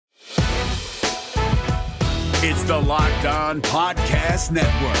It's the Locked On Podcast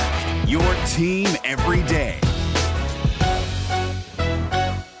Network, your team every day.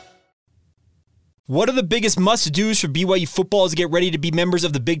 What are the biggest must-dos for BYU football as they get ready to be members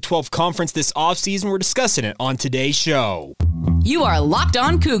of the Big 12 Conference this offseason? We're discussing it on today's show. You are Locked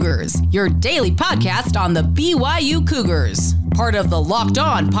On Cougars, your daily podcast on the BYU Cougars. Part of the Locked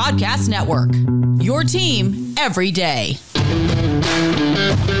On Podcast Network, your team every day.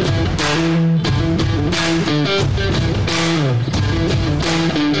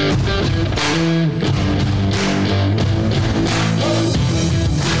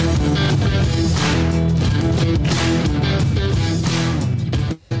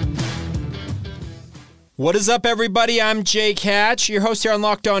 What is up, everybody? I'm Jake Hatch, your host here on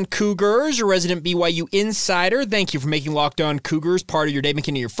Locked On Cougars, your resident BYU insider. Thank you for making Locked On Cougars part of your day,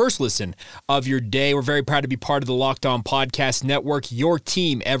 making it your first listen of your day. We're very proud to be part of the Locked On Podcast Network, your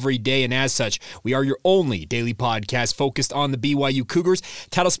team every day, and as such, we are your only daily podcast focused on the BYU Cougars.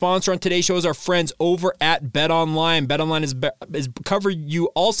 Title sponsor on today's show is our friends over at BetOnline. BetOnline has covered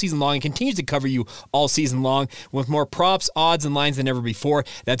you all season long and continues to cover you all season long with more props, odds, and lines than ever before.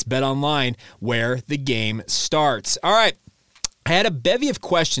 That's BetOnline, where the game starts. All right. I had a bevy of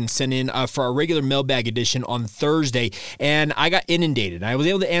questions sent in for our regular mailbag edition on Thursday, and I got inundated. I was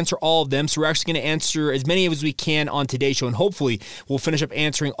able to answer all of them, so we're actually going to answer as many as we can on today's show, and hopefully we'll finish up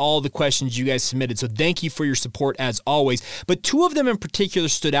answering all the questions you guys submitted. So thank you for your support as always. But two of them in particular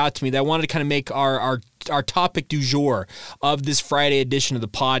stood out to me that I wanted to kind of make our topic du jour of this Friday edition of the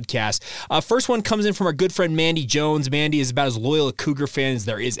podcast. First one comes in from our good friend Mandy Jones. Mandy is about as loyal a Cougar fan as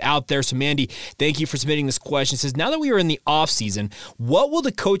there is out there. So Mandy, thank you for submitting this question. It says, now that we are in the offseason, what will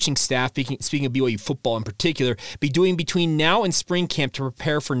the coaching staff, speaking of BYU football in particular, be doing between now and spring camp to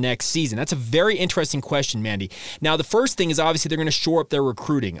prepare for next season? That's a very interesting question, Mandy. Now, the first thing is obviously they're going to shore up their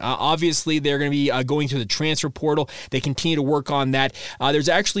recruiting. Obviously, they're going to be going through the transfer portal. They continue to work on that. There's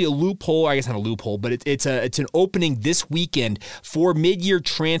actually a loophole, I guess not a loophole, but it's an opening this weekend for mid-year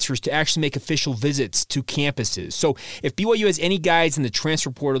transfers to actually make official visits to campuses. So if BYU has any guys in the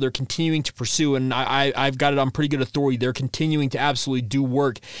transfer portal they're continuing to pursue, and I've got it on pretty good authority, they're continuing to absolutely do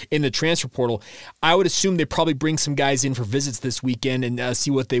work in the transfer portal, I would assume they probably bring some guys in for visits this weekend and see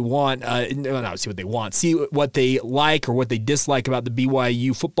what they want. See what they like or what they dislike about the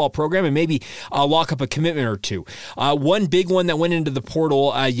BYU football program, and maybe lock up a commitment or two. One big one that went into the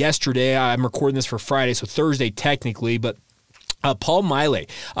portal yesterday, I'm recording this for Friday, so Thursday technically, but Paul Miley,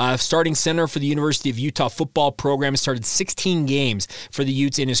 starting center for the University of Utah football program, started 16 games for the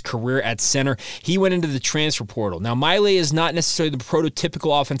Utes in his career at center. He went into the transfer portal. Now, Miley is not necessarily the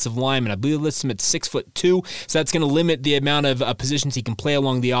prototypical offensive lineman. I believe it lists him at 6'2", so that's going to limit the amount of positions he can play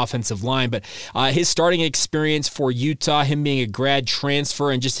along the offensive line. But his starting experience for Utah, him being a grad transfer,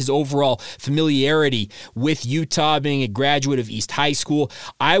 and just his overall familiarity with Utah, being a graduate of East High School,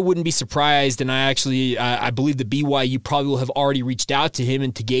 I wouldn't be surprised, and I believe the BYU probably will have already reached out to him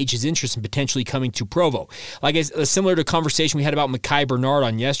and to gauge his interest in potentially coming to Provo. Similar to a conversation we had about Mekhi Bernard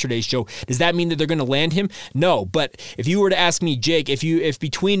on yesterday's show, does that mean that they're going to land him? No, but if you were to ask me, Jake, if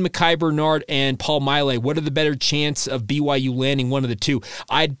between Mekhi Bernard and Paul Miley, what are the better chance of BYU landing one of the two?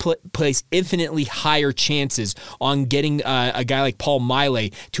 I'd place infinitely higher chances on getting a guy like Paul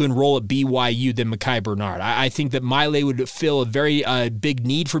Miley to enroll at BYU than Mekhi Bernard. I think that Miley would fill a very big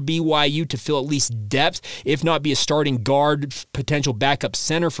need for BYU to fill at least depth, if not be a starting guard, potential backup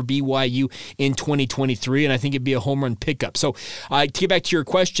center for BYU in 2023, and I think it'd be a home run pickup. So to get back to your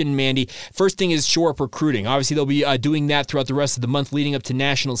question, Mandy, first thing is shore up recruiting. Obviously, they'll be doing that throughout the rest of the month leading up to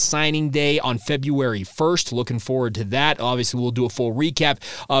National Signing Day on February 1st. Looking forward to that. Obviously, we'll do a full recap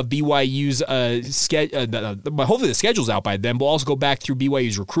of BYU's schedule. Hopefully the schedule's out by then. We'll also go back through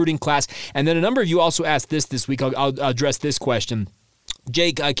BYU's recruiting class. And then a number of you also asked this week. I'll address this question.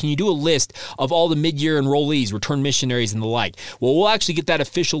 Jake, can you do a list of all the mid-year enrollees, return missionaries, and the like? Well, we'll actually get that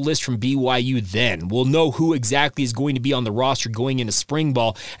official list from BYU then. We'll know who exactly is going to be on the roster going into spring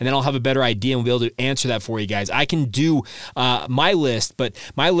ball, and then I'll have a better idea and we'll be able to answer that for you guys. I can do my list, but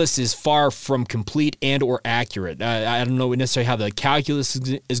my list is far from complete and or accurate. I don't know necessarily how the calculus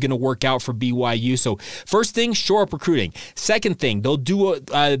is going to work out for BYU. So first thing, shore up recruiting. Second thing,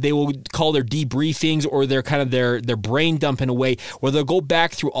 they will call their debriefings or their kind of their brain dump in a way where they'll go go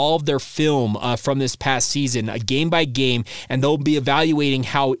back through all of their film from this past season, game by game, and they'll be evaluating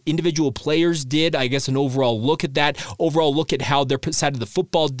how individual players did, I guess an overall look at that, overall look at how their side of the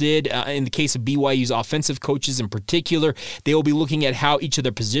football did. In the case of BYU's offensive coaches in particular, they will be looking at how each of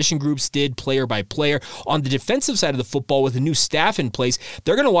their position groups did player by player. On the defensive side of the football, with a new staff in place,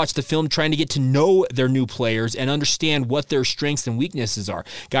 they're going to watch the film trying to get to know their new players and understand what their strengths and weaknesses are.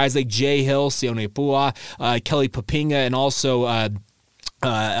 Guys like Jay Hill, Sione Pua, Kelly Papinga, and also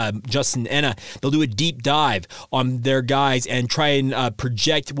Justin Enna, they'll do a deep dive on their guys and try and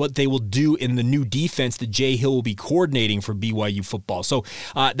project what they will do in the new defense that Jay Hill will be coordinating for BYU football. So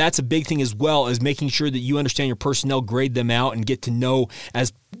that's a big thing as well, as making sure that you understand your personnel, grade them out, and get to know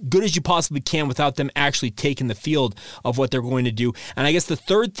as good as you possibly can without them actually taking the field of what they're going to do. And I guess the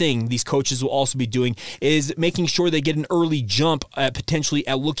third thing these coaches will also be doing is making sure they get an early jump potentially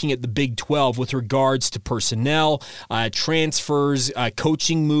at looking at the Big 12 with regards to personnel, transfers,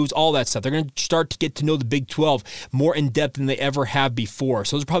 coaching moves, all that stuff. They're going to start to get to know the Big 12 more in depth than they ever have before.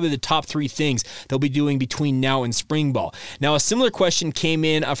 So those are probably the top three things they'll be doing between now and spring ball. Now, a similar question came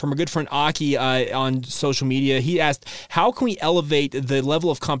in from a good friend Aki on social media. He asked, how can we elevate the level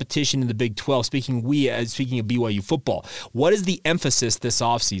of competition in the Big 12, speaking of BYU football? What is the emphasis this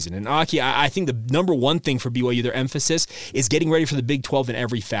offseason? And Aki, I think the number one thing for BYU, their emphasis is getting ready for the Big 12 in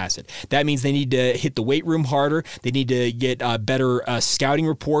every facet. That means they need to hit the weight room harder. They need to get better scouting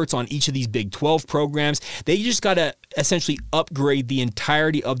reports on each of these Big 12 programs. They just got to essentially upgrade the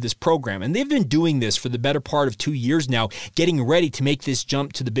entirety of this program. And they've been doing this for the better part of 2 years now, getting ready to make this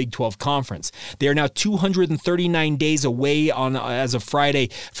jump to the Big 12 Conference. They are now 239 days away as of Friday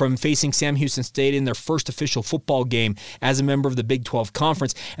from facing Sam Houston State in their first official football game as a member of the Big 12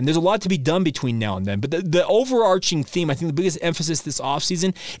 Conference. And there's a lot to be done between now and then. But the overarching theme, I think the biggest emphasis this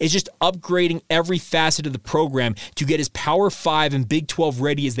offseason is just upgrading every facet of the program to get as Power 5 and Big 12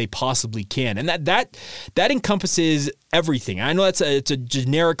 ready as they possibly can. And that encompasses everything. I know it's a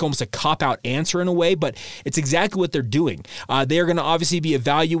generic, almost a cop-out answer in a way, but it's exactly what they're doing. They are going to obviously be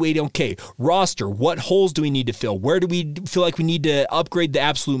evaluating, okay, roster, what holes do we need to fill? Where do we feel like we need to upgrade the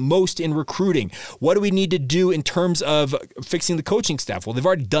absolute most in recruiting? What do we need to do in terms of fixing the coaching staff? Well, they've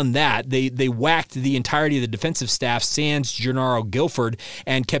already done that. They whacked the entirety of the defensive staff, Sands, Gennaro, Guilford,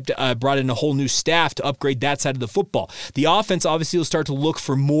 and brought in a whole new staff to upgrade that side of the football. The offense obviously will start to look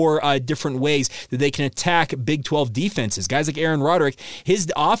for more different ways that they can attack Big 12 defenses. Guys like Aaron Roderick,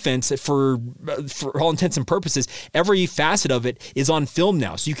 his offense, for all intents and purposes, every facet of it is on film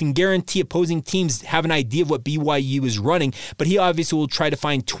now. So you can guarantee opposing teams have an idea of what BYU is running, but he obviously will try to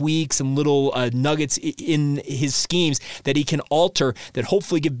find tweaks and little nuggets in his schemes that he can alter that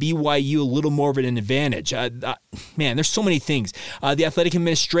hopefully give BYU a little more of an advantage. Man, there's so many things. The athletic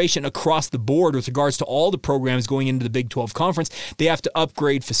administration across the board with regards to all the programs going into the Big 12 Conference, they have to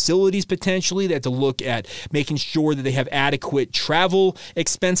upgrade facilities potentially. They have to look at making sure that they have adequate travel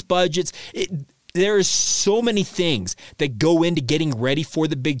expense budgets. There is so many things that go into getting ready for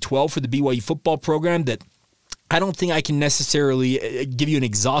the Big 12 for the BYU football program that I don't think I can necessarily give you an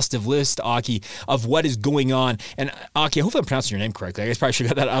exhaustive list, Aki, of what is going on. And Aki, I hope I'm pronouncing your name correctly. I guess I probably should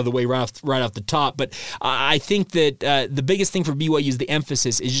have got that out of the way right off the top. But I think that the biggest thing for BYU is the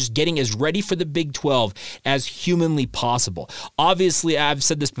emphasis is just getting as ready for the Big 12 as humanly possible. Obviously, I've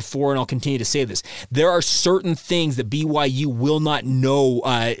said this before, and I'll continue to say this. There are certain things that BYU will not know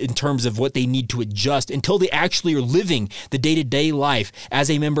in terms of what they need to adjust until they actually are living the day-to-day life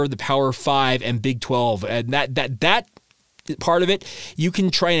as a member of the Power 5 and Big 12. And that part of it, you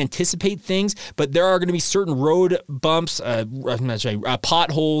can try and anticipate things, but there are going to be certain road bumps,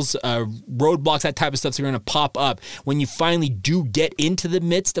 potholes, roadblocks, that type of stuff that are going to pop up when you finally do get into the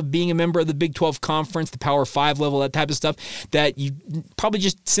midst of being a member of the Big 12 Conference, the Power 5 level, that type of stuff that you probably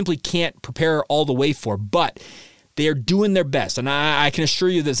just simply can't prepare all the way for. But they are doing their best, and I can assure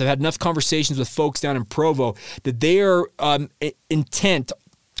you this. I've had enough conversations with folks down in Provo that they are intent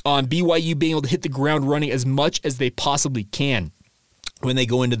on BYU being able to hit the ground running as much as they possibly can when they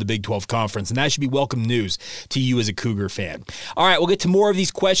go into the Big 12 Conference. And that should be welcome news to you as a Cougar fan. All right, we'll get to more of these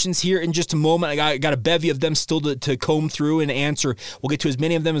questions here in just a moment. I got a bevy of them still to comb through and answer. We'll get to as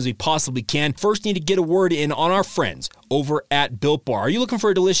many of them as we possibly can. First, need to get a word in on our friends over at Built Bar. Are you looking for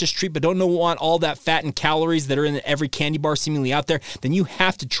a delicious treat but don't want all that fat and calories that are in every candy bar seemingly out there? Then you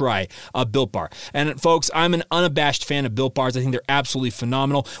have to try a Built Bar. And folks, I'm an unabashed fan of Built Bars. I think they're absolutely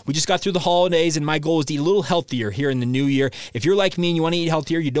phenomenal. We just got through the holidays, and my goal is to eat a little healthier here in the new year. If you're like me and you want want to eat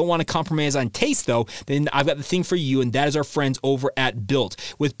healthier, you don't want to compromise on taste though, then I've got the thing for you, and that is our friends over at Built.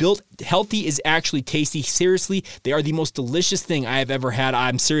 With Built, healthy is actually tasty. Seriously, they are the most delicious thing I have ever had.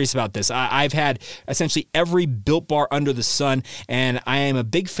 I'm serious about this. I've had essentially every Built bar under the sun, and I am a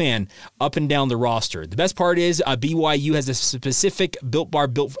big fan up and down the roster. The best part is BYU has a specific Built bar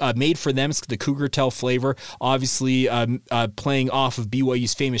made for them. It's the Cougar Tail flavor, obviously playing off of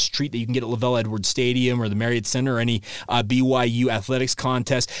BYU's famous treat that you can get at LaVell Edwards Stadium or the Marriott Center or any BYU athletics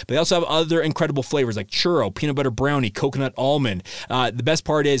contest. But they also have other incredible flavors like churro, peanut butter brownie, coconut almond. The best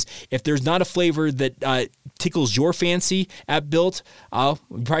part is if there's not a flavor that tickles your fancy at Built, you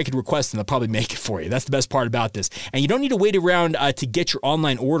probably could request them. They'll probably make it for you. That's the best part about this. And you don't need to wait around to get your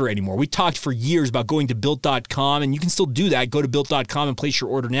online order anymore. We talked for years about going to Built.com, and you can still do that. Go to Built.com and place your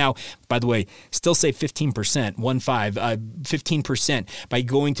order now. By the way, still save 15%, 15% by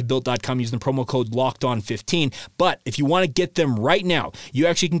going to Built.com using the promo code LOCKEDON15. But if you want to get them right now, you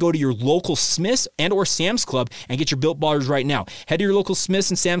actually can go to your local Smith's and or Sam's Club and get your Built bars right now. Head to your local Smith's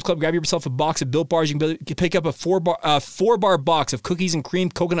and Sam's Club, grab yourself a box of Built bars. You can pick up a four-bar box of cookies and cream,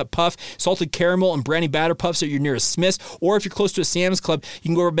 coconut puff, salted caramel, and brownie batter puffs at your nearest Smith's. Or if you're close to a Sam's Club,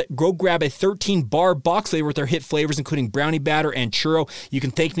 you can go grab a 13-bar box flavor with their hit flavors, including brownie batter and churro. You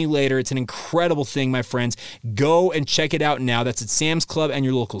can thank me later. It's an incredible thing, my friends. Go and check it out now. That's at Sam's Club and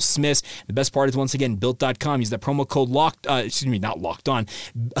your local Smith's. The best part is, once again, Built.com. Use that promo code Locked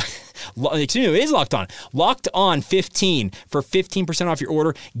On 15 for 15% off your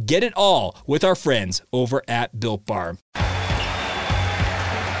order. Get it all with our friends over at Built Bar.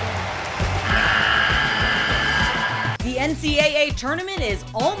 The NCAA tournament is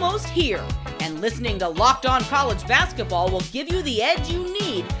almost here, and listening to Locked On College Basketball will give you the edge you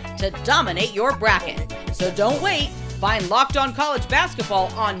need to dominate your bracket. So don't wait. Find Locked On College Basketball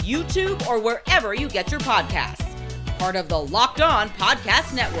on YouTube or wherever you get your podcasts. Part of the Locked On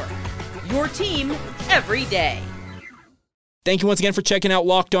Podcast Network. Your team every day. Thank you once again for checking out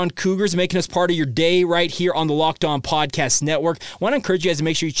Locked On Cougars and making us part of your day right here on the Locked On Podcast Network. I want to encourage you guys to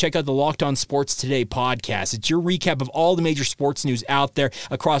make sure you check out the Locked On Sports Today podcast. It's your recap of all the major sports news out there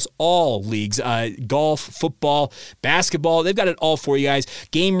across all leagues, golf, football, basketball. They've got it all for you guys.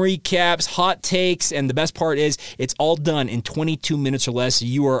 Game recaps, hot takes, and the best part is it's all done in 22 minutes or less.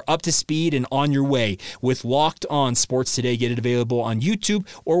 You are up to speed and on your way with Locked On Sports Today. Get it available on YouTube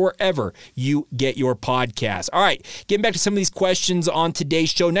or wherever you get your podcasts. All right, getting back to some of these questions on today's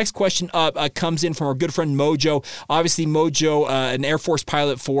show. Next question up comes in from our good friend Mojo. Obviously, Mojo, an Air Force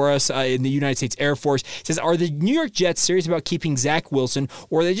pilot for us in the United States Air Force, says, are the New York Jets serious about keeping Zach Wilson,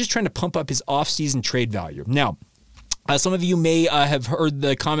 or are they just trying to pump up his offseason trade value? Now, some of you may have heard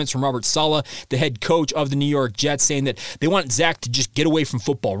the comments from Robert Saleh, the head coach of the New York Jets, saying that they want Zach to just get away from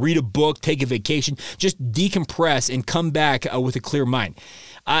football, read a book, take a vacation, just decompress and come back with a clear mind.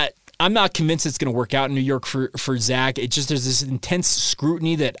 I'm not convinced it's going to work out in New York for Zach. It's just there's this intense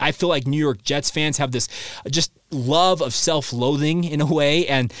scrutiny that I feel like New York Jets fans have this just love of self-loathing in a way,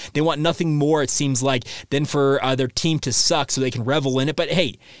 and they want nothing more, it seems like, than for their team to suck so they can revel in it. But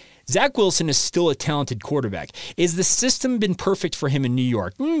hey, Zach Wilson is still a talented quarterback. Is the system been perfect for him in New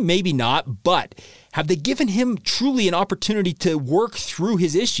York? Maybe not, but have they given him truly an opportunity to work through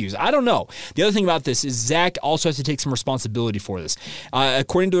his issues? I don't know. The other thing about this is Zach also has to take some responsibility for this.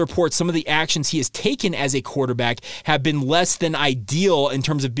 According to the report, some of the actions he has taken as a quarterback have been less than ideal in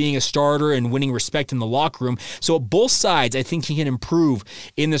terms of being a starter and winning respect in the locker room. So both sides, I think he can improve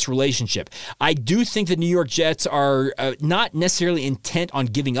in this relationship. I do think the New York Jets are not necessarily intent on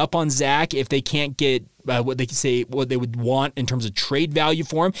giving up on Zach if they can't get what they would want in terms of trade value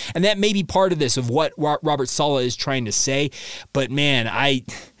for him. And that may be part of this, of what Robert Saleh is trying to say. But man,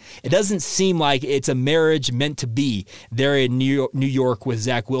 it doesn't seem like it's a marriage meant to be there in New York with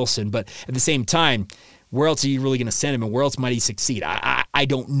Zach Wilson. But at the same time, where else are you really going to send him, and where else might he succeed? I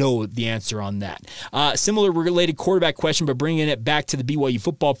don't know the answer on that. Similar related quarterback question, but bringing it back to the BYU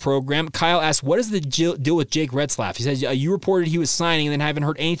football program. Kyle asked, what is the deal with Jake Retzlaff? He says, you reported he was signing and then haven't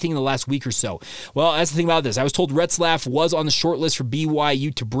heard anything in the last week or so. Well, that's the thing about this. I was told Retzlaff was on the short list for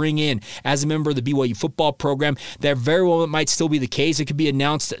BYU to bring in as a member of the BYU football program. That very well might still be the case. It could be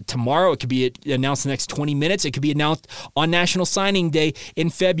announced tomorrow. It could be announced in the next 20 minutes. It could be announced on National Signing Day in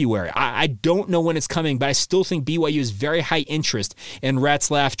February. I don't know when it's coming, but I still think BYU has very high interest in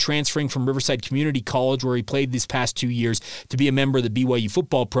Retzlaff transferring from Riverside Community College, where he played these past 2 years, to be a member of the BYU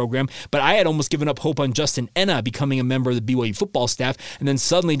football program. But I had almost given up hope on Justin Enna becoming a member of the BYU football staff, and then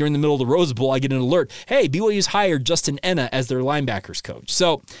suddenly during the middle of the Rose Bowl, I get an alert, hey, BYU's hired Justin Enna as their linebackers coach.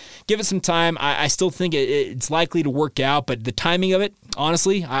 So give it some time. I still think it's likely to work out, but the timing of it,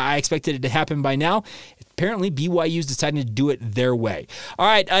 honestly, I expected it to happen by now. It apparently BYU's deciding to do it their way. All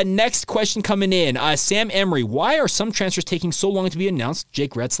right, next question coming in. Sam Emery, why are some transfers taking so long to be announced?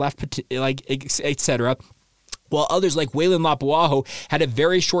 Jake Retzlaff, etc., while others like Waylon Lapuaho had a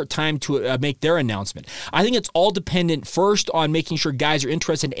very short time to make their announcement. I think it's all dependent first on making sure guys are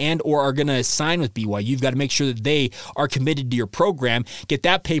interested and or are going to sign with BYU. You've got to make sure that they are committed to your program, get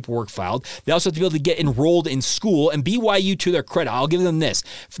that paperwork filed. They also have to be able to get enrolled in school, and BYU, to their credit, I'll give them this.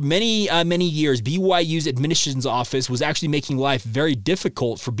 For many years, BYU's admissions office was actually making life very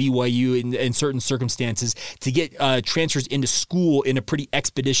difficult for BYU in certain circumstances to get transfers into school in a pretty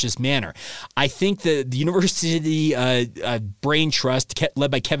expeditious manner. I think the university brain trust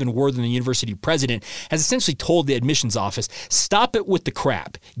led by Kevin Worthen, the university president, has essentially told the admissions office, stop it with the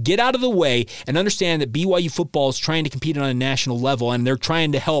crap. Get out of the way and understand that BYU football is trying to compete on a national level, and they're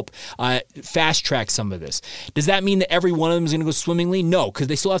trying to help fast track some of this. Does that mean that every one of them is going to go swimmingly? No, because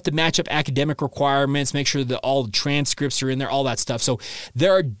they still have to match up academic requirements, make sure that all the transcripts are in there, all that stuff. So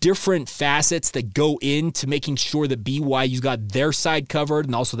there are different facets that go into making sure that BYU's got their side covered,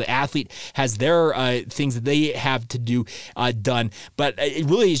 and also the athlete has their things that they have to do done. But it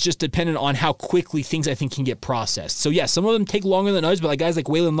really is just dependent on how quickly things, I think, can get processed. So yeah, some of them take longer than others, but like guys like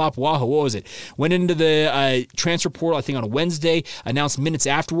Waylon Lapuaho, what was it? Went into the transfer portal, I think, on a Wednesday, announced minutes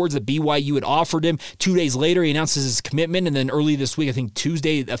afterwards that BYU had offered him. 2 days later, he announces his commitment, and then early this week, I think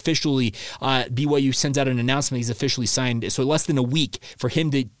Tuesday, officially, BYU sends out an announcement he's officially signed. So less than a week for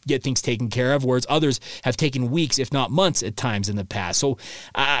him to get things taken care of, whereas others have taken weeks, if not months at times in the past. So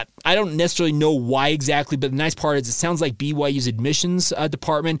I don't necessarily know why exactly, but the nice part is it sounds like BYU's admissions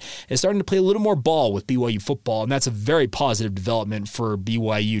department is starting to play a little more ball with BYU football, and that's a very positive development for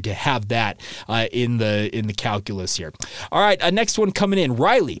BYU to have that in the calculus here. All right, next one coming in.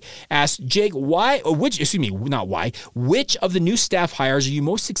 Riley asked, Jake, which of the new staff hires are you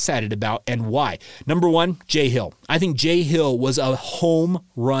most excited about and why? Number one, Jay Hill. I think Jay Hill was a home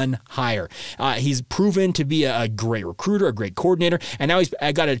run hire. He's proven to be a great recruiter, a great coordinator, and now he's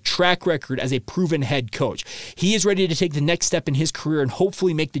got a track record as a proven head coach. He is ready to take the next step in his career and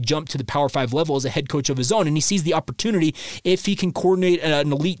hopefully make the jump to the Power 5 level as a head coach of his own. And he sees the opportunity if he can coordinate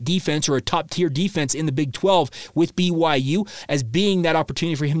an elite defense or a top-tier defense in the Big 12 with BYU as being that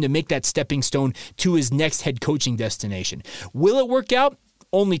opportunity for him to make that stepping stone to his next head coaching destination. Will it work out?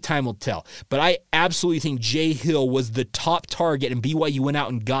 Only time will tell. But I absolutely think Jay Hill was the top target, and BYU went out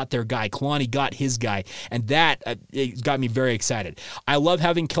and got their guy. Kalani got his guy, and that got me very excited. I love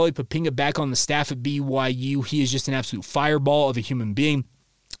having Kelly Papinga back on the staff at BYU. He is just an absolute fireball of a human being.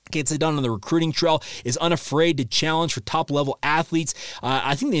 Gets it done on the recruiting trail, is unafraid to challenge for top-level athletes.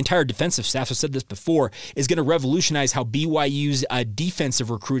 I think the entire defensive staff, I've said this before, is going to revolutionize how BYU's defensive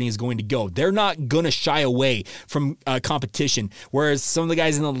recruiting is going to go. They're not going to shy away from competition, whereas some of the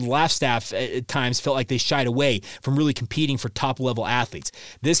guys in the last staff at times felt like they shied away from really competing for top-level athletes.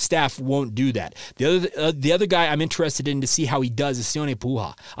 This staff won't do that. The other guy I'm interested in to see how he does is Sione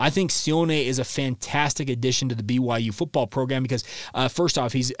Puha. I think Sione is a fantastic addition to the BYU football program because, first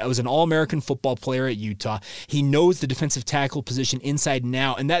off, he was an All-American football player at Utah. He knows the defensive tackle position inside and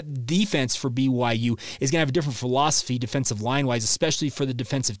out, and that defense for BYU is going to have a different philosophy defensive line-wise, especially for the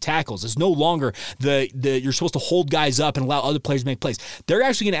defensive tackles. It's no longer you're supposed to hold guys up and allow other players to make plays. They're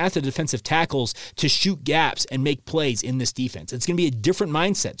actually going to ask the defensive tackles to shoot gaps and make plays in this defense. It's going to be a different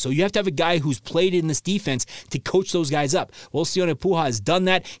mindset. So you have to have a guy who's played in this defense to coach those guys up. Well, Sione Puha has done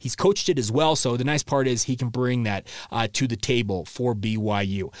that. He's coached it as well, so the nice part is he can bring that to the table for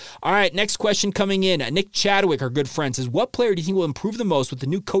BYU. All right, next question coming in. Nick Chadwick, our good friend, says, what player do you think will improve the most with the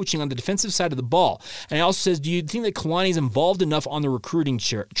new coaching on the defensive side of the ball? And he also says, do you think that Kalani is involved enough on the recruiting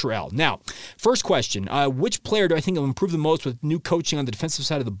trail? Now, first question, which player do I think will improve the most with new coaching on the defensive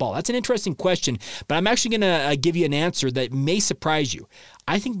side of the ball? That's an interesting question, but I'm actually going to give you an answer that may surprise you.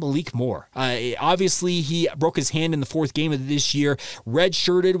 I think Malik Moore. Obviously, he broke his hand in the fourth game of this year,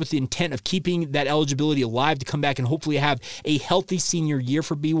 redshirted with the intent of keeping that eligibility alive to come back and hopefully have a healthy senior year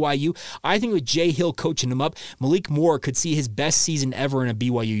for BYU. I think with Jay Hill coaching him up, Malik Moore could see his best season ever in a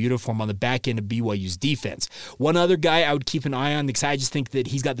BYU uniform on the back end of BYU's defense. One other guy I would keep an eye on because I just think that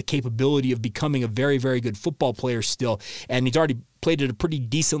he's got the capability of becoming a very, very good football player still, and he's already played at a pretty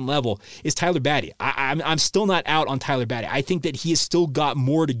decent level, is Tyler Batty. I'm still not out on Tyler Batty. I think that he has still got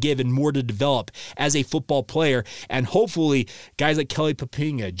more to give and more to develop as a football player, and hopefully guys like Kelly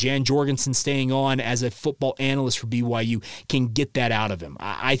Papinga, Jan Jorgensen staying on as a football analyst for BYU can get that out of him.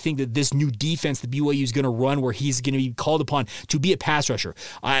 I think that this new defense that BYU is going to run where he's going to be called upon to be a pass rusher,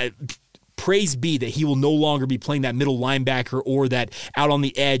 praise be that he will no longer be playing that middle linebacker or that out on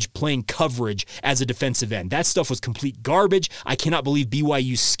the edge playing coverage as a defensive end. That stuff was complete garbage. I cannot believe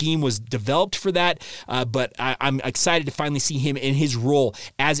BYU's scheme was developed for that, but I'm excited to finally see him in his role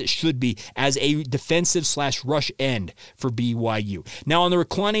as it should be, as a defensive/rush end for BYU. Now on the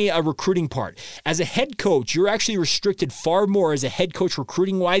Kalani recruiting part, as a head coach, you're actually restricted far more as a head coach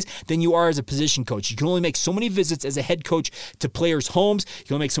recruiting-wise than you are as a position coach. You can only make so many visits as a head coach to players' homes. You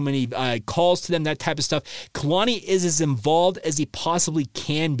can only make so many calls to them, that type of stuff. Kalani is as involved as he possibly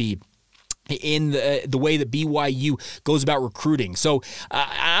can be in the way that BYU goes about recruiting. So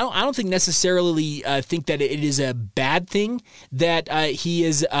I don't think necessarily think that it is a bad thing that he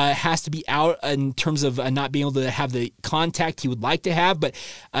has to be out in terms of not being able to have the contact he would like to have. But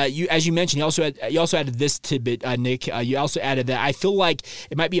as you mentioned, you also added this tidbit, Nick. You also added that I feel like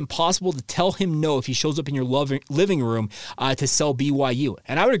it might be impossible to tell him no if he shows up in your living room to sell BYU.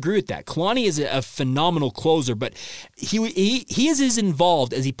 And I would agree with that. Kalani is a phenomenal closer, but he is as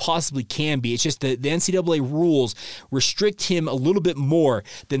involved as he possibly can be. It's just the NCAA rules restrict him a little bit more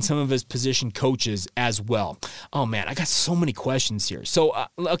than some of his position coaches as well. Oh man, I got so many questions here. So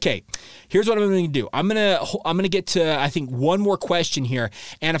okay, here's what I'm going to do. I'm gonna get to I think one more question here,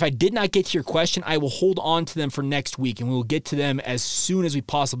 and if I did not get to your question, I will hold on to them for next week, and we will get to them as soon as we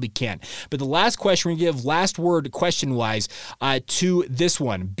possibly can. But the last question, we're going to give last word question-wise to this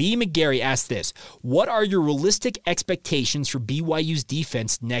one. B. McGarry asked this: what are your realistic expectations for BYU's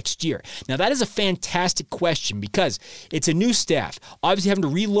defense next year? Now, that is a fantastic question because it's a new staff. Obviously, having to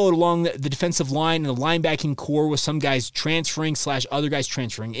reload along the defensive line and the linebacking core with some guys transferring / other guys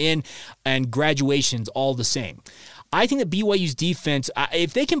transferring in, and graduations all the same. I think that BYU's defense,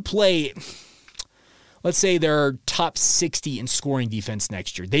 if they can play, let's say they're top 60 in scoring defense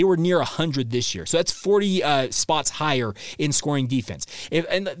next year. They were near 100 this year. So that's 40 spots higher in scoring defense.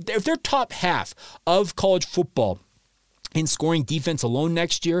 If they're top half of college football in scoring defense alone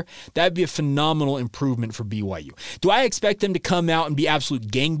next year, that'd be a phenomenal improvement for BYU. Do I expect them to come out and be absolute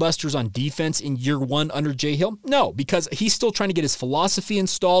gangbusters on defense in year one under Jay Hill? No, because he's still trying to get his philosophy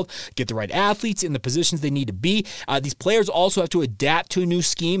installed, get the right athletes in the positions they need to be. These players also have to adapt to a new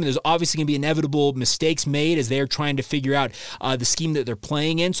scheme, and there's obviously going to be inevitable mistakes made as they're trying to figure out the scheme that they're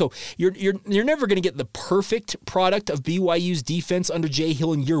playing in. So you're never going to get the perfect product of BYU's defense under Jay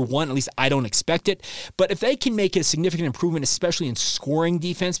Hill in year one. At least I don't expect it. But if they can make a significant improvement, especially in scoring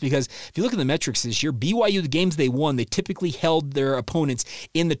defense, because if you look at the metrics this year, BYU, the games they won, they typically held their opponents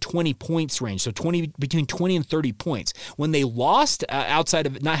in the 20 points range, so between 20 and 30 points. When they lost, outside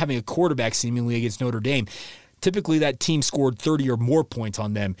of not having a quarterback seemingly against Notre Dame, typically that team scored 30 or more points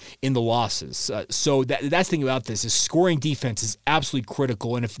on them in the losses. So that's the thing about this, is scoring defense is absolutely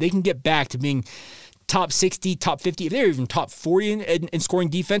critical, and if they can get back to being top 60, top 50, if they're even top 40 in scoring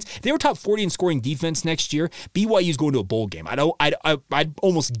defense, if they were top 40 in scoring defense next year, BYU's going to a bowl game. I'd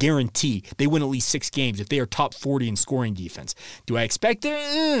almost guarantee they win at least 6 games if they are top 40 in scoring defense. Do I expect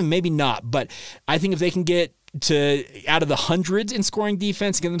it? Maybe not, but I think if they can get to out of the hundreds in scoring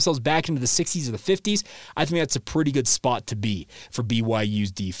defense, get themselves back into the 60s or the 50s, I think that's a pretty good spot to be for BYU's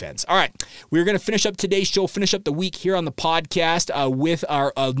defense. All right, we're going to finish up today's show, finish up the week here on the podcast with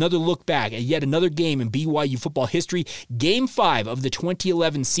our another look back at yet another game in BYU football history, Game 5 of the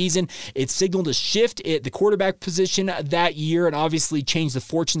 2011 season. It signaled a shift at the quarterback position that year and obviously changed the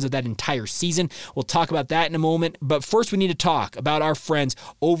fortunes of that entire season. We'll talk about that in a moment, but first we need to talk about our friends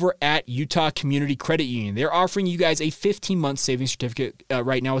over at Utah Community Credit Union. They're offering you guys a 15-month savings certificate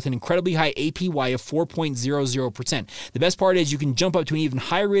right now with an incredibly high APY of 4.00%. The best part is you can jump up to an even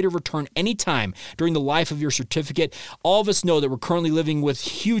higher rate of return anytime during the life of your certificate. All of us know that we're currently living with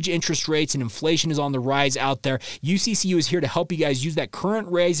huge interest rates and inflation is on the rise out there. UCCU is here to help you guys use that current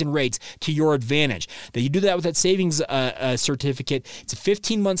rise in rates to your advantage. That you do that with that savings certificate. It's a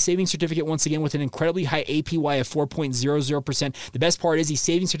 15-month savings certificate, once again, with an incredibly high APY of 4.00%. The best part is these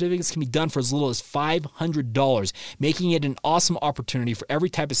savings certificates can be done for as little as $500, making it an awesome opportunity for every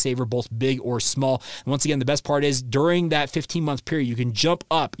type of saver, both big or small. And once again, the best part is during that 15-month period, you can jump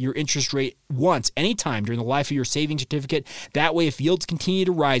up your interest rate once, anytime during the life of your savings certificate. That way, if yields continue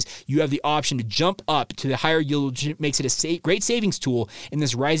to rise, you have the option to jump up to the higher yield, which makes it a great savings tool in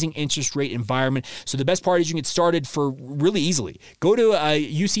this rising interest rate environment. So the best part is you can get started for really easily. Go to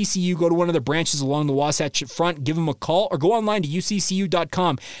UCCU, go to one of the branches along the Wasatch Front, give them a call, or go online to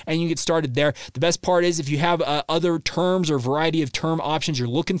uccu.com and you can get started there. The best part is if you have other terms or variety of term options you're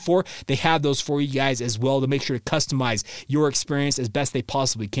looking for, they have those for you guys as well to make sure to customize your experience as best they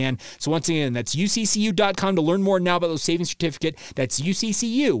possibly can. So once again, that's uccu.com to learn more now about those savings certificate. That's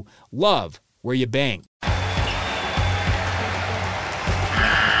UCCU. Love where you bang.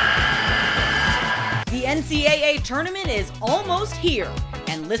 NCAA tournament is almost here,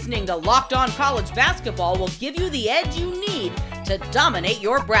 and listening to Locked On College Basketball will give you the edge you need to dominate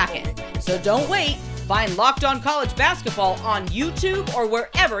your bracket. So don't wait. Find Locked On College Basketball on YouTube or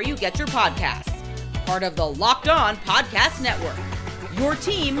wherever you get your podcasts. Part of the Locked On Podcast Network. Your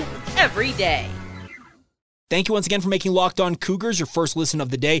team every day. Thank you once again for making Locked On Cougars your first listen of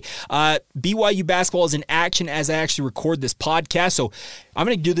the day. BYU basketball is in action as I actually record this podcast, so I'm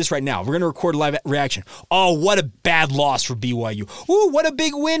going to do this right now. We're going to record a live reaction. Oh, what a bad loss for BYU. Ooh, what a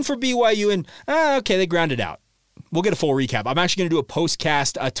big win for BYU. And, okay, they grounded out. We'll get a full recap. I'm actually going to do a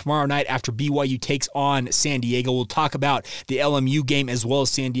postcast tomorrow night after BYU takes on San Diego. We'll talk about the LMU game as well as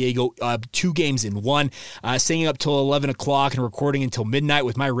San Diego, 2 games in one. Staying up till 11 o'clock and recording until midnight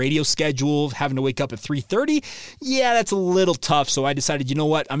with my radio schedule, having to wake up at 3:30. Yeah, that's a little tough. So I decided, you know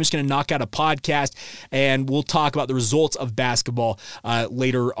what? I'm just going to knock out a podcast and we'll talk about the results of basketball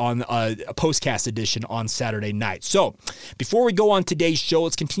later on a postcast edition on Saturday night. So before we go on today's show,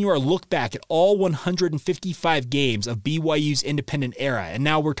 let's continue our look back at all 155 games of BYU's independent era. And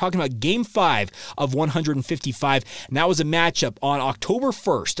now we're talking about Game 5 of 155, and that was a matchup on October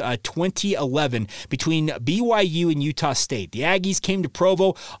 1st, 2011, between BYU and Utah State. The Aggies came to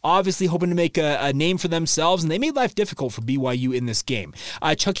Provo, obviously hoping to make a name for themselves, and they made life difficult for BYU in this game.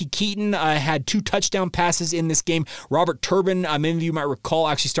 Chucky Keaton had 2 touchdown passes in this game. Robert Turbin, many of you might recall,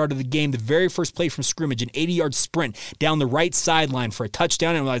 actually started the game, the very first play from scrimmage, an 80-yard sprint down the right sideline for a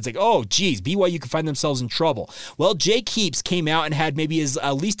touchdown, and I was like, oh, geez, BYU could find themselves in trouble. Well, Jake Heaps came out and had maybe his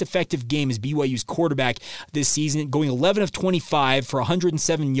least effective game as BYU's quarterback this season, going 11 of 25 for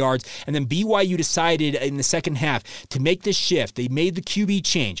 107 yards, and then BYU decided in the second half to make this shift. They made the QB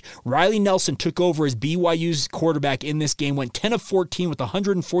change. Riley Nelson took over as BYU's quarterback in this game, went 10 of 14 with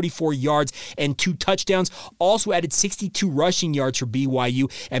 144 yards and 2 touchdowns, also added 62 rushing yards for BYU,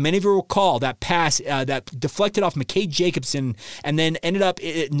 and many of you will recall that pass that deflected off McKay Jacobson and then ended up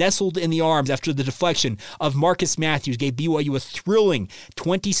nestled in the arms after the deflection of Marcus Matthews, gave BYU a thrilling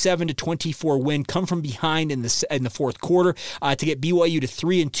 27-24 win, come from behind in the fourth quarter to get BYU to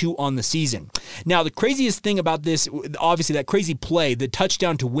 3-2 on the season. Now, the craziest thing about this, obviously that crazy play, the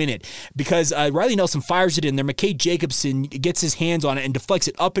touchdown to win it, because Riley Nelson fires it in there, McKay Jacobson gets his hands on it and deflects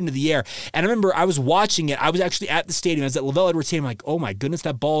it up into the air. And I remember I was watching it. I was actually at the stadium. I was at LaVell Edwards Stadium. I'm like, oh my goodness,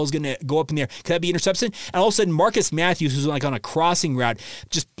 that ball is going to go up in the air. Could that be interception? And all of a sudden, Marcus Matthews, who's like on a crossing route,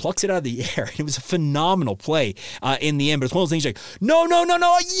 just plucks it out of the air. It was a phenomenal play in the end, but it's one of those things like, no,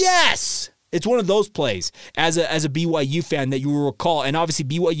 yes! It's one of those plays as a BYU fan that you will recall, and obviously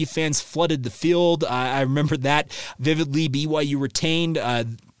BYU fans flooded the field. I remember that vividly. BYU retained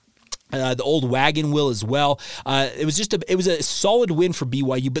the old wagon wheel as well. It was a solid win for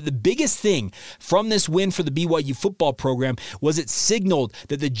BYU, but the biggest thing from this win for the BYU football program was it signaled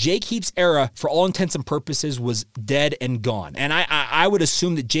that the Jake Heaps era, for all intents and purposes, was dead and gone. And I would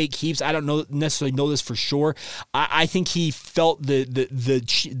assume that Jake Heaps, I don't necessarily know this for sure. I think he felt the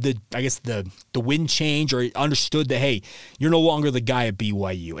wind change, or understood that, hey, you're no longer the guy at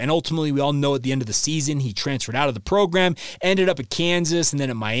BYU. And ultimately, we all know at the end of the season, he transferred out of the program, ended up at Kansas and then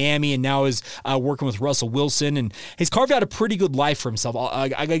at Miami, and now is working with Russell Wilson, and he's carved out a pretty good life for himself. I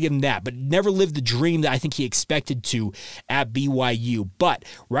got to give him that, but never lived the dream that I think he expected to at BYU. But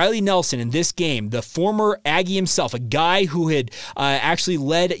Riley Nelson in this game, the former Aggie himself, a guy who had actually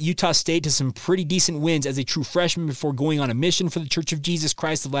led Utah State to some pretty decent wins as a true freshman before going on a mission for the Church of Jesus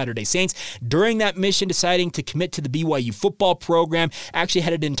Christ of Latter-day Saints. During that mission, deciding to commit to the BYU football program, actually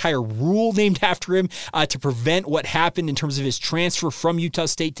had an entire rule named after him to prevent what happened in terms of his transfer from Utah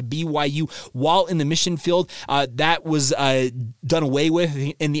State to BYU while in the mission field. That was done away with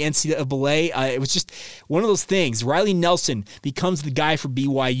in the NCAA. It was just one of those things. Riley Nelson becomes the guy for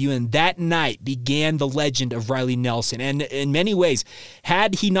BYU, and that night began the legend of Riley Nelson. And in many ways,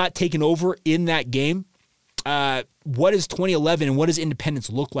 had he not taken over in that game, what does 2011 and what does independence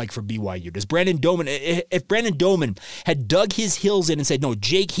look like for BYU? Does Brandon Doman, if Brandon Doman had dug his heels in and said, no,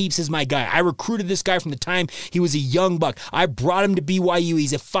 Jake Heaps is my guy. I recruited this guy from the time he was a young buck. I brought him to BYU.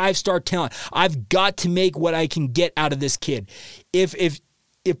 He's a 5-star talent. I've got to make what I can get out of this kid. If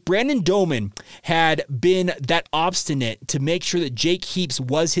Brandon Doman had been that obstinate to make sure that Jake Heaps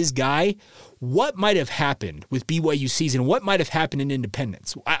was his guy, what might have happened with BYU season? What might have happened in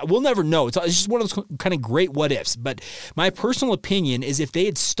independence? We'll never know. It's just one of those kind of great what ifs. But my personal opinion is if they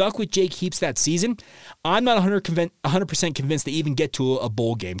had stuck with Jake Heaps that season, I'm not 100% convinced they even get to a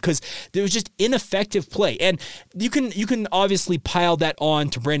bowl game, because there was just ineffective play. And you can obviously pile that on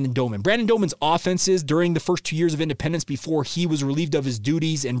to Brandon Doman. Brandon Doman's offenses during the first 2 years of independence before he was relieved of his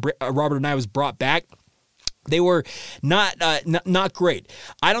duties and Robert and I was brought back, They were not great.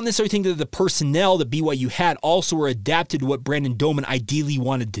 I don't necessarily think that the personnel that BYU had also were adapted to what Brandon Doman ideally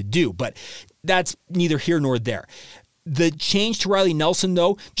wanted to do, but that's neither here nor there. The change to Riley Nelson,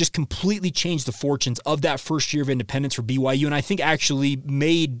 though, just completely changed the fortunes of that first year of independence for BYU, and I think actually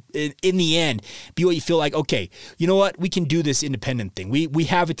made, in the end, BYU feel like, okay, you know what, we can do this independent thing. We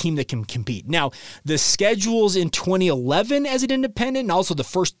have a team that can compete. Now, the schedules in 2011 as an independent, and also the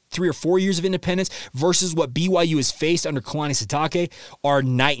first 3 or 4 years of independence versus what BYU has faced under Kalani Sitake are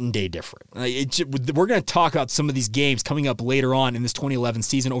night and day different. We're going to talk about some of these games coming up later on in this 2011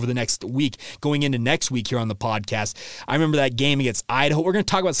 season over the next week, going into next week here on the podcast. I remember that game against Idaho. We're going to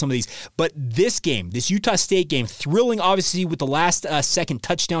talk about some of these. But this game, this Utah State game, thrilling obviously with the last second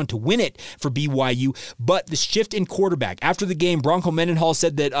touchdown to win it for BYU, but the shift in quarterback. After the game, Bronco Mendenhall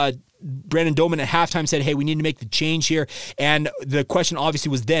said that Brandon Doman at halftime said, hey, we need to make the change here. And the question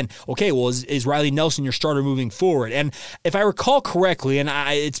obviously was then, okay, well, is Riley Nelson your starter moving forward? And if I recall correctly, and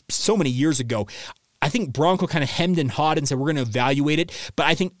it's so many years ago, I think Bronco kind of hemmed and hawed and said, we're going to evaluate it. But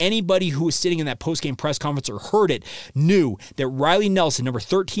I think anybody who was sitting in that post-game press conference or heard it knew that Riley Nelson, number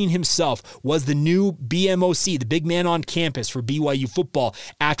 13 himself, was the new BMOC, the big man on campus for BYU football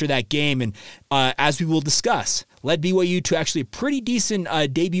after that game. And as we will discuss, led BYU to actually a pretty decent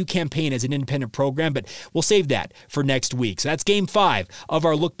debut campaign as an independent program, but we'll save that for next week. So that's Game 5 of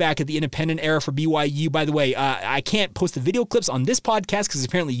our look back at the independent era for BYU. By the way, I can't post the video clips on this podcast because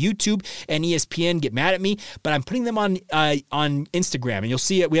apparently YouTube and ESPN get mad at me, but I'm putting them on Instagram, and you'll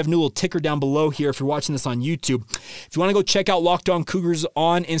see it. We have a new little ticker down below here if you're watching this on YouTube. If you want to go check out Locked On Cougars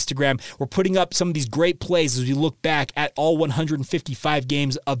on Instagram, we're putting up some of these great plays as we look back at all 155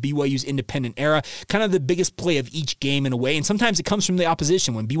 games of BYU's independent era, kind of the biggest play of each game in a way, and sometimes it comes from the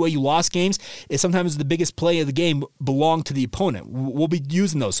opposition. When BYU lost games, sometimes the biggest play of the game belonged to the opponent. We'll be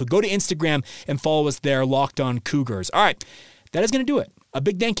using those, so go to Instagram and follow us there, Locked On Cougars. All right, that is going to do it. A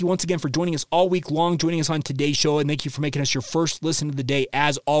big thank you once again for joining us all week long, joining us on today's show, and thank you for making us your first listen of the day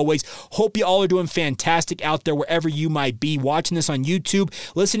as always. Hope you all are doing fantastic out there wherever you might be, watching this on YouTube,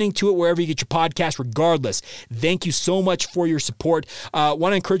 listening to it wherever you get your podcast, regardless. Thank you so much for your support.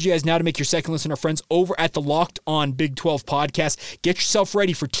 Want to encourage you guys now to make your second listen to our friends over at the Locked On Big 12 podcast. Get yourself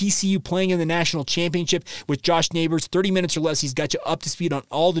ready for TCU playing in the national championship with Josh Neighbors. 30 minutes or less, he's got you up to speed on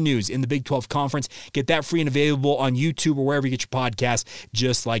all the news in the Big 12 Conference. Get that free and available on YouTube or wherever you get your podcast,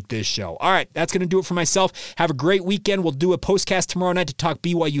 just like this show. All right, that's going to do it for myself. Have a great weekend. We'll do a postcast tomorrow night to talk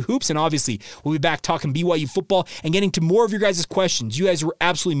BYU hoops, and obviously we'll be back talking BYU football and getting to more of your guys' questions. You guys were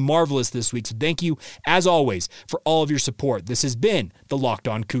absolutely marvelous this week, so thank you, as always, for all of your support. This has been the Locked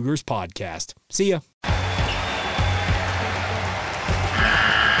On Cougars podcast. See ya.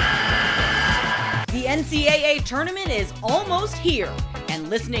 The NCAA tournament is almost here, and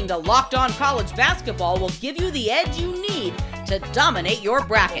listening to Locked On College Basketball will give you the edge you need to dominate your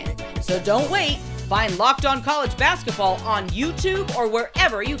bracket. So don't wait. Find Locked On College Basketball on YouTube or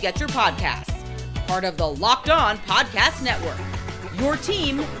wherever you get your podcasts. Part of the Locked On Podcast Network. Your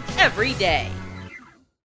team every day.